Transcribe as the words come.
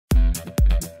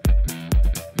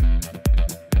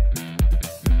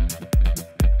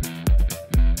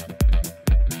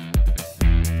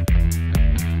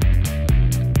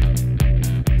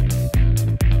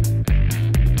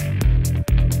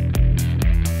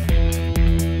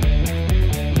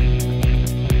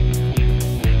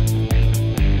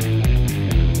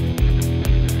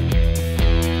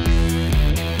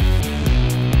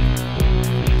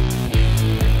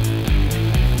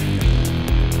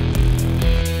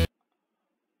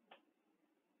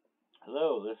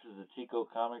Hello, this is the Chico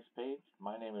Comics page.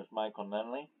 My name is Michael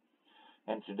Nunneley,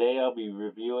 and today I'll be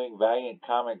reviewing Valiant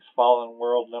Comics Fallen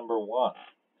World #1.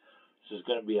 This is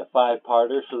going to be a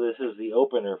 5-parter, so this is the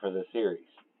opener for the series.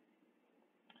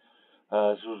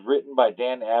 This was written by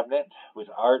Dan Abnett, with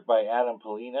art by Adam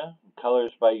Pollina,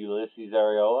 colors by ULISES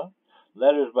ARREOLA,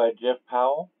 letters by Jeff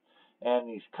Powell, and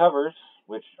these covers,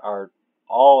 which are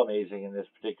all amazing in this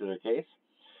particular case,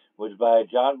 was by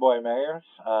JONBOY MEYERS,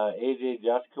 AJ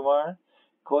JOTHIKUMAR,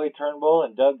 KOI TURNBULL,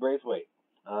 and Doug Braithwaite.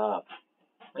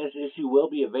 This issue will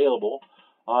be available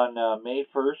on May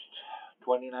 1st,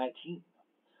 2019.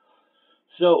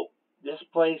 So this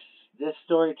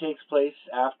story takes place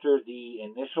after the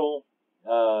initial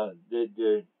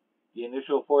the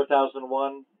initial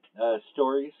 4001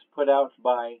 stories put out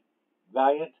by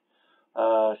Valiant,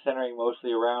 centering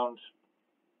mostly around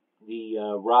the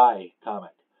Rye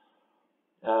comic.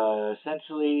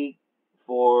 Essentially,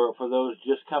 for those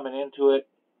just coming into it,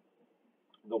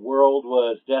 the world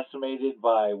was decimated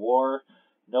by war,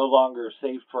 no longer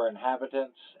safe for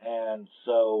inhabitants, and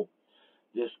so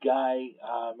this guy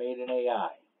made an AI,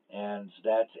 and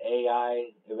that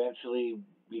AI eventually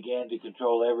began to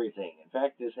control everything. In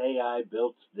fact, this AI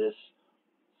built this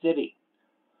city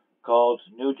called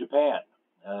New Japan,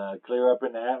 clear up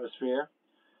in the atmosphere,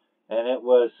 and it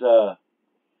was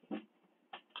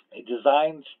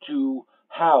designed to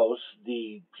house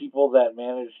the people that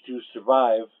managed to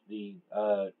survive the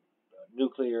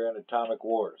nuclear and atomic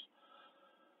wars.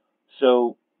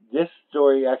 So this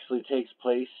story actually takes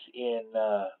place in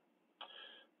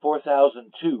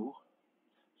 4002.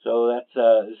 So that's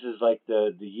this is like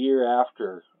the year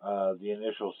after the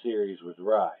initial series with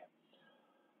Rye.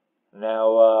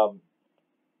 Now,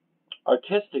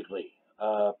 artistically,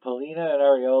 Pollina and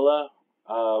ARREOLA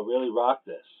really rock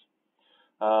this.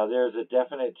 There's a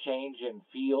definite change in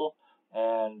feel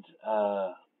and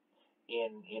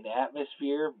in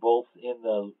atmosphere, both in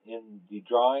the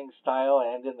drawing style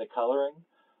and in the coloring.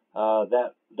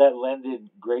 That lended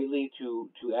greatly to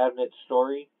Abnett's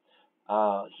story.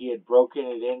 He had broken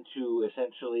it into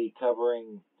essentially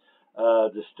covering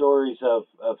the stories of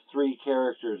 3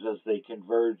 characters as they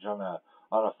converge on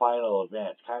a final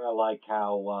event, kind of like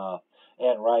how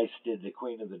Anne Rice did the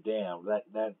Queen of the Damned,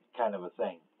 that kind of a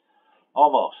thing.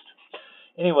 Almost.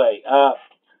 Anyway,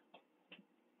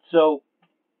 so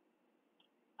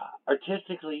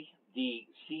artistically, the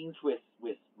scenes with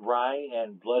Rye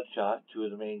and Bloodshot, 2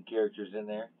 of the main characters in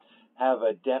there, have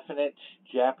a definite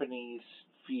Japanese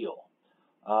feel.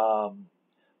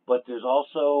 But there's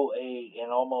also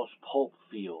an almost pulp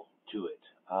feel to it.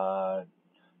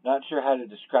 Not sure how to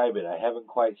describe it. I haven't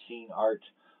quite seen art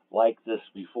like this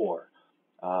before.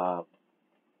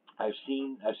 I've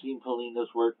seen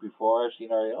Pollina's work before. I've seen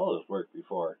ARREOLA's work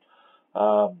before,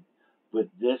 but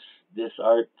this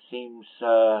art seems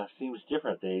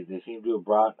different. They seem to have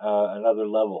brought another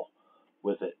level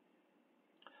with it.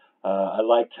 I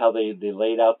liked how they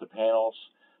laid out the panels.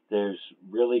 There's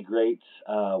really great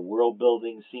world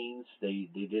building scenes. They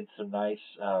did some nice,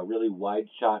 really wide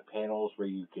shot panels where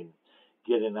you can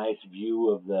get a nice view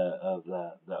of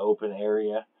the open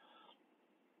area.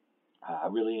 I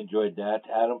really enjoyed that.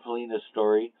 Adam Pollina's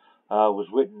story was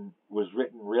written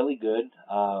really good.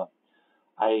 I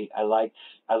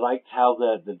liked how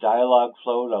the dialogue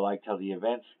flowed. I liked how the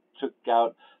events took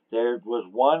out. There was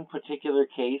one particular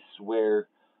case where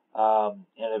an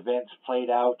event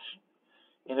played out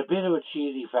in a bit of a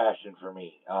cheesy fashion for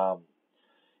me.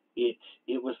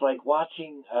 It was like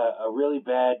watching a really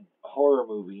bad horror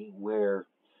movie where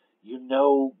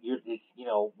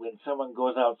when someone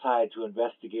goes outside to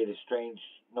investigate a strange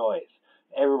noise,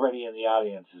 everybody in the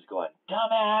audience is going,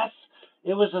 "Dumbass!"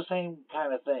 It was the same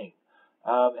kind of thing.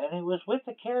 And it was with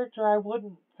a character I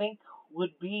wouldn't think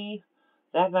would be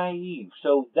that naive.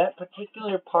 So that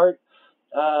particular part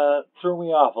threw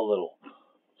me off a little.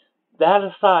 That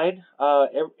aside,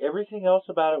 everything else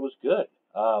about it was good.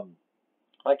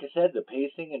 Like I said, the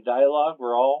pacing and dialogue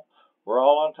were all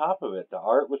on top of it. The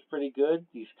art was pretty good.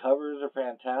 These covers are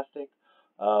fantastic.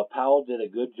 Powell did a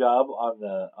good job on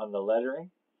the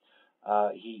lettering.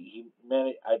 He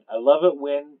managed. I love it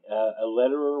when a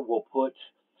letterer will put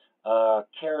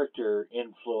character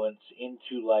influence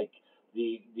into like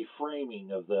the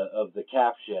framing of the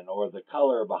caption or the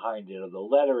color behind it or the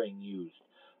lettering used.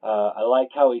 I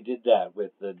like how he did that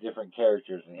with the different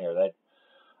characters in here.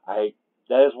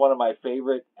 That is one of my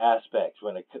favorite aspects.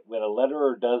 When a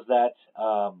letterer does that,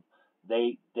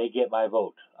 they get my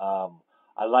vote.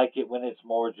 I like it when it's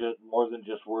more than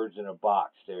just words in a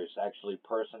box. There's actually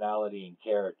personality and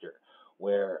character,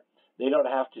 where they don't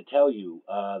have to tell you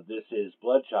this is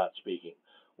Bloodshot speaking.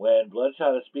 When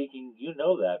Bloodshot is speaking, you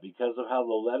know that because of how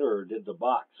the letterer did the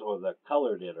box, or the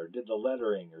color did, or did the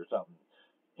lettering or something.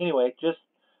 Anyway,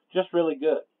 just really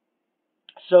good.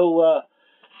 So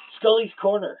Scully's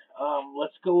Corner.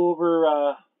 Let's go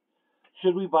over.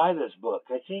 Should we buy this book?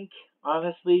 I think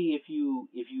honestly, if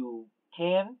you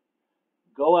can,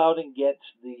 go out and get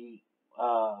the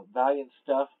Valiant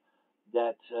stuff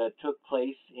that took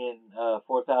place in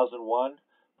 4001,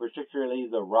 particularly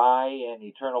the Rye and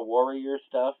Eternal Warrior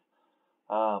stuff.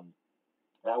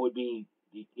 That would be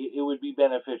it would be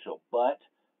beneficial. But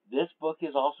this book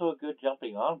is also a good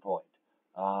jumping on point.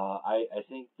 I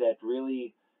think that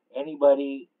really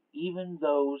anybody, even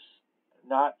those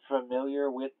not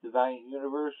familiar with the Valiant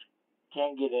universe,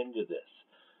 can get into this.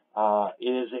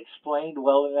 It is explained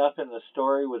well enough in the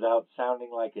story without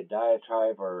sounding like a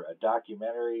diatribe or a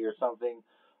documentary or something.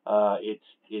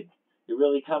 It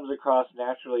really comes across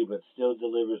naturally, but still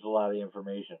delivers a lot of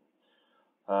information.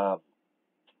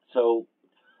 So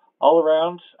all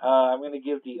around, I'm going to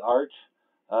give the art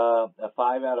a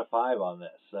 5 out of 5 on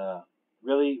this.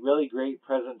 Really great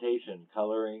presentation,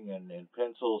 coloring and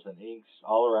pencils and inks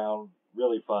all around,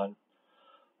 really fun.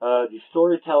 The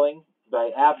storytelling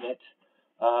by Abnett.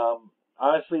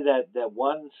 Honestly, that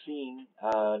one scene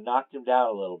knocked him down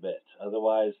a little bit.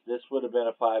 Otherwise, this would have been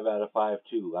a 5 out of 5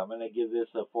 too. I'm going to give this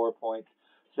a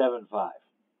 4.75.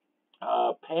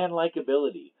 Pan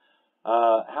likability.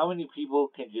 How many people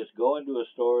can just go into a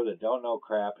store that don't know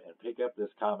crap and pick up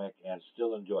this comic and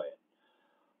still enjoy it?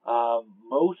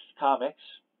 Most comics,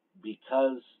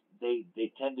 because they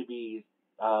tend to be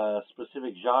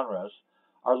specific genres,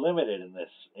 are limited in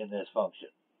this function.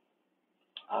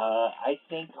 I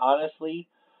think honestly,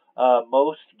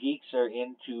 most geeks are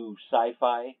into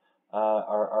sci-fi,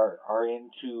 are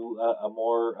into a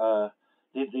more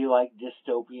they like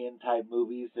dystopian type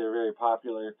movies. They're very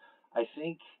popular. I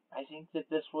think that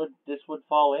this would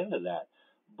fall into that.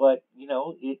 But you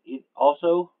know, it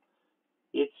also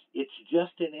it's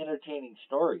just an entertaining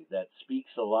story that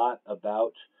speaks a lot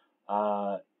about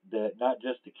the not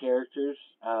just the characters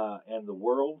and the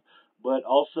world, but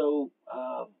also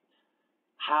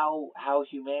how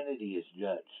humanity is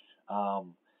judged.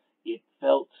 It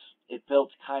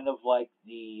felt kind of like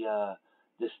the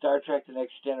Star Trek: The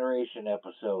Next Generation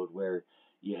episode where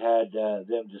you had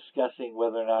them discussing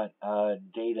whether or not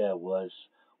Data was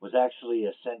actually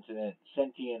a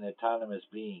sentient autonomous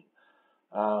being.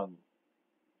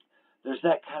 There's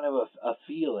that kind of a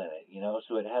feel in it, you know,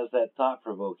 so it has that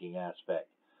thought-provoking aspect.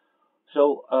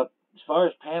 So as far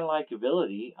as pan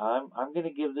likability, I'm going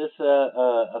to give this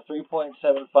a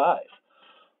 3.75.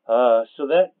 So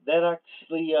that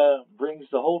actually brings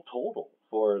the whole total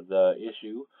for the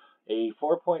issue a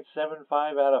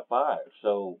 4.75 out of 5.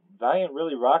 So Valiant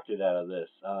really rocked it out of this.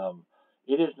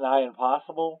 It is nigh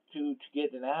impossible to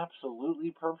get an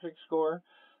absolutely perfect score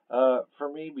for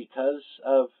me because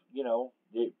of, you know,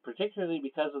 particularly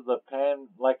because of the pan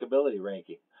likability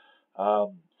ranking.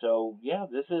 So yeah,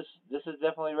 this is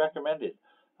definitely recommended.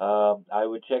 I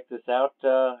would check this out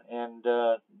and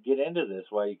get into this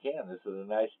while you can. This is a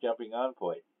nice jumping on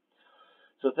point.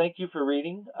 So thank you for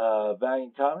reading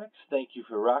Valiant Comics. Thank you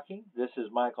for rocking. This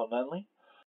is Michael Nunneley.